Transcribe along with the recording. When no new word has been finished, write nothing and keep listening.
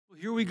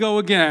Here we go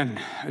again,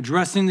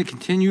 addressing the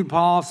continued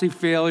policy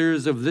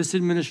failures of this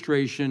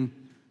administration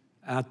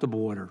at the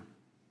border.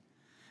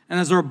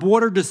 And as our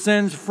border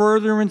descends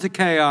further into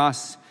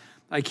chaos,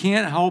 I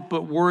can't help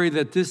but worry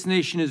that this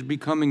nation is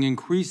becoming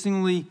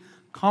increasingly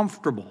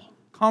comfortable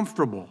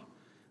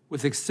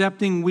with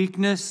accepting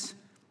weakness,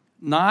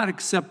 not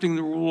accepting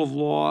the rule of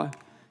law,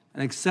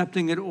 and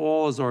accepting it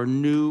all as our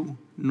new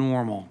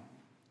normal.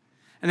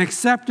 An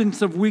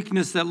acceptance of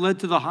weakness that led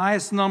to the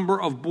highest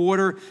number of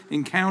border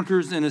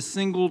encounters in a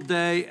single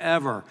day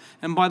ever.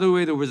 And by the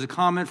way, there was a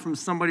comment from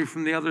somebody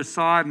from the other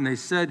side, and they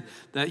said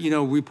that,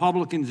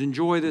 Republicans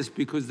enjoy this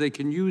because they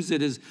can use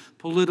it as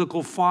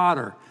political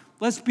fodder.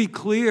 Let's be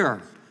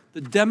clear.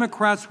 The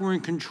Democrats were in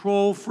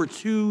control for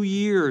 2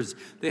 years.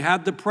 They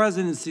had the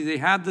presidency, they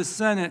had the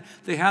Senate,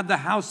 they had the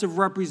House of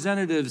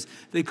Representatives.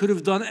 They could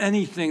have done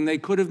anything. They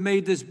could have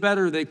made this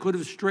better. They could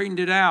have straightened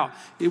it out.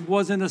 It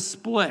wasn't a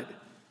split.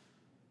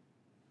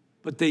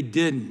 But they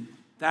didn't.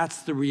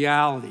 That's the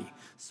reality.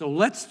 So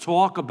let's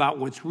talk about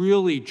what's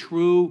really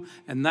true,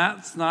 and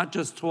that's not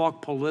just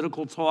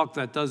political talk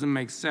that doesn't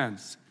make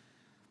sense.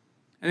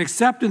 An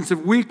acceptance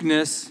of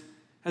weakness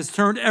has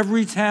turned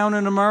every town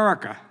in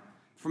America,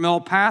 from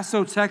El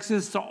Paso,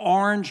 Texas, to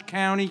Orange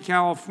County,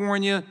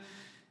 California,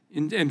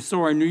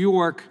 New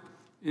York,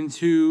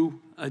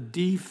 into a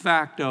de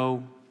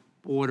facto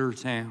border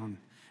town.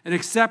 An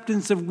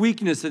acceptance of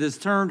weakness that has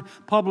turned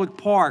public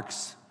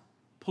parks,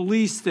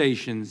 police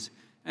stations,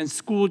 and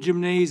school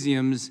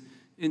gymnasiums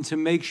into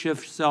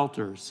makeshift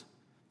shelters.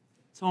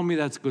 Tell me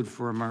that's good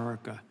for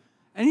America.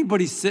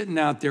 Anybody sitting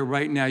out there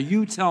right now,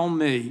 you tell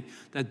me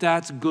that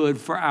that's good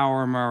for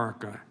our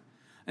America.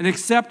 An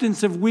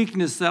acceptance of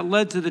weakness that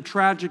led to the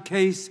tragic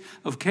case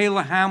of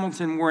Kayla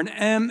Hamilton, where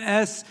an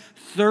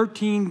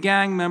MS-13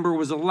 gang member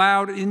was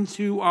allowed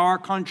into our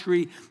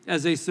country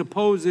as a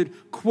supposed,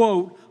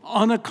 quote,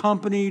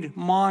 unaccompanied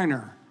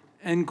minor,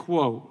 end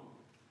quote,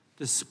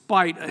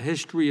 despite a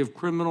history of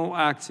criminal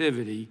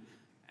activity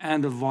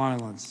and of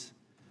violence.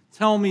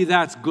 Tell me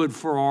that's good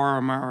for our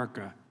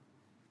America.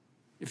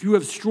 If you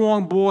have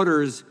strong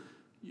borders,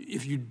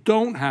 if you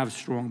don't have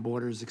strong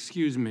borders,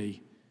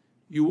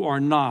 you are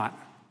not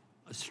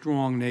a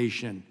strong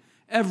nation.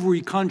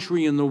 Every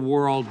country in the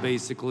world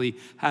basically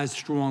has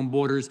strong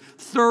borders.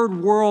 Third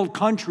world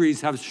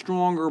countries have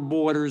stronger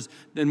borders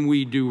than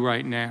we do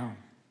right now.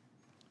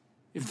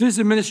 If this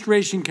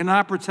administration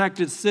cannot protect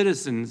its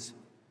citizens,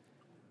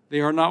 they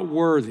are not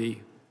worthy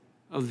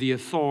of the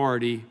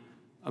authority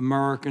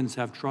Americans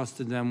have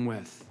trusted them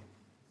with.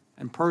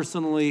 And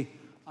personally,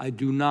 I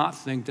do not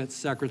think that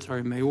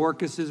Secretary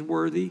Mayorkas is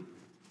worthy,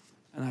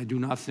 and I do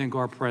not think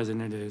our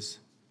president is.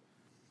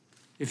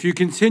 If you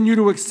continue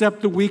to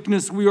accept the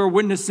weakness we are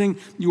witnessing,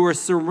 you are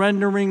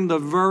surrendering the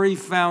very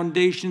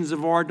foundations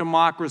of our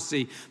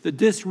democracy, the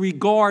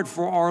disregard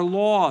for our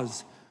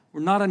laws. We're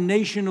not a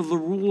nation of the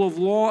rule of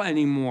law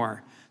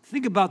anymore.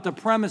 Think about the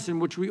premise in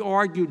which we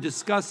argue,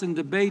 discuss, and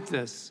debate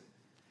this.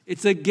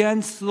 It's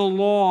against the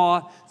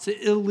law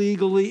to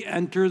illegally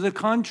enter the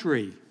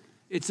country.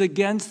 It's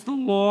against the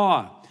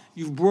law.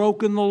 You've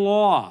broken the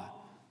law.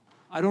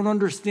 I don't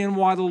understand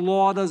why the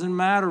law doesn't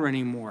matter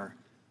anymore.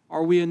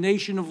 Are we a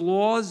nation of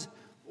laws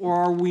or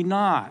are we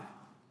not?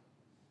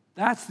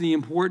 That's the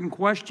important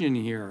question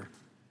here.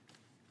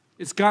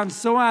 It's gotten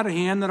so out of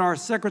hand that our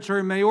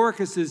Secretary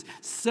Mayorkas is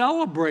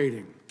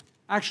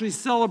actually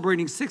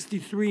celebrating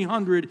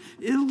 6,300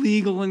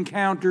 illegal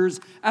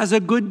encounters as a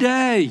good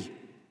day.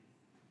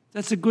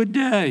 That's a good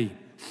day.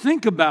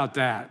 Think about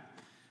that.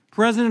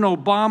 President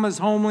Obama's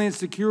Homeland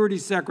Security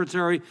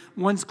Secretary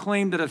once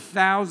claimed that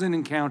 1,000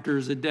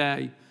 encounters a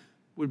day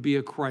would be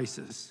a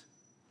crisis.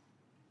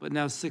 But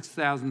now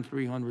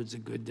 6,300 is a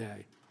good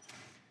day.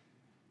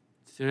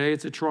 Today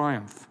it's a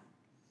triumph.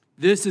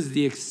 This is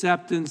the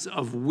acceptance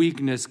of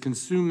weakness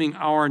consuming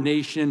our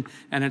nation,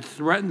 and it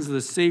threatens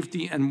the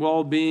safety and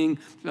well-being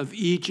of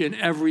each and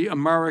every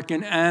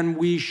American, and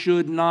we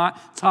should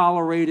not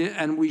tolerate it,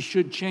 and we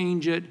should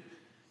change it.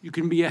 You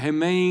can be a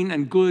humane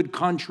and good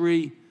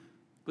country,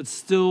 but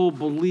still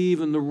believe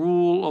in the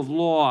rule of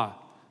law.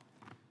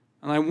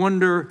 And I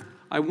wonder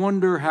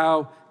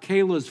how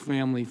Kayla's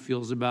family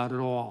feels about it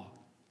all.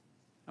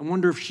 I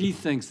wonder if she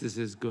thinks this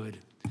is good.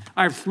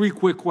 I have 3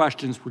 quick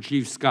questions for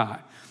Chief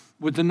Scott.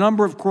 With the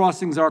number of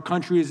crossings our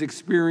country is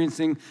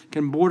experiencing,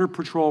 can Border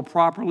Patrol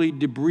properly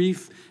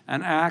debrief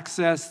and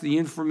access the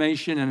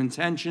information and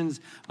intentions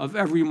of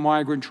every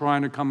migrant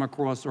trying to come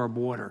across our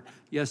border?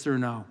 Yes or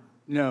no?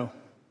 No.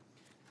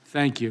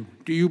 Thank you.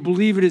 Do you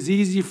believe it is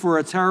easy for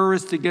a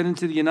terrorist to get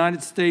into the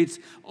United States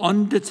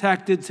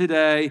undetected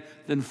today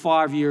than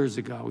 5 years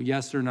ago?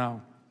 Yes or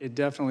no? It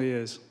definitely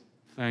is.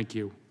 Thank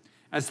you.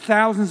 As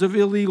thousands of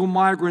illegal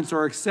migrants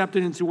are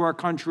accepted into our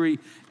country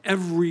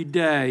every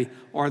day,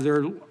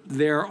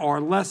 there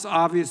are less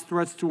obvious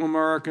threats to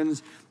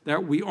Americans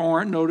that we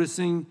aren't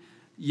noticing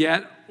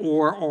yet,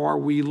 or are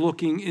we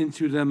looking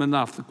into them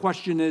enough? The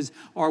question is,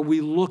 are we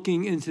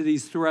looking into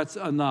these threats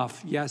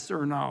enough, yes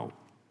or no?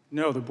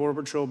 No, the Border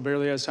Patrol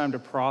barely has time to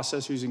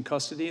process who's in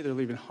custody. They're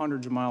leaving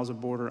hundreds of miles of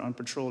border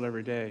unpatrolled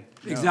every day.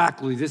 No.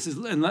 Exactly. This is,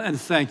 and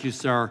thank you,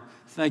 sir.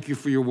 Thank you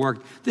for your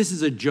work. This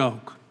is a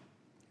joke.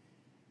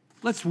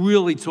 Let's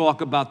really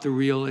talk about the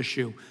real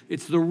issue.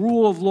 It's the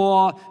rule of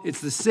law.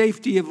 It's the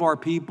safety of our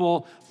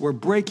people. We're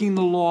breaking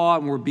the law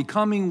and we're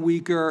becoming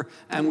weaker,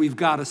 and we've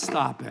got to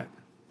stop it.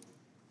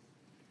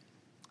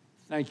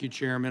 Thank you,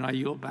 Chairman. I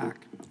yield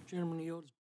back. Chairman yields.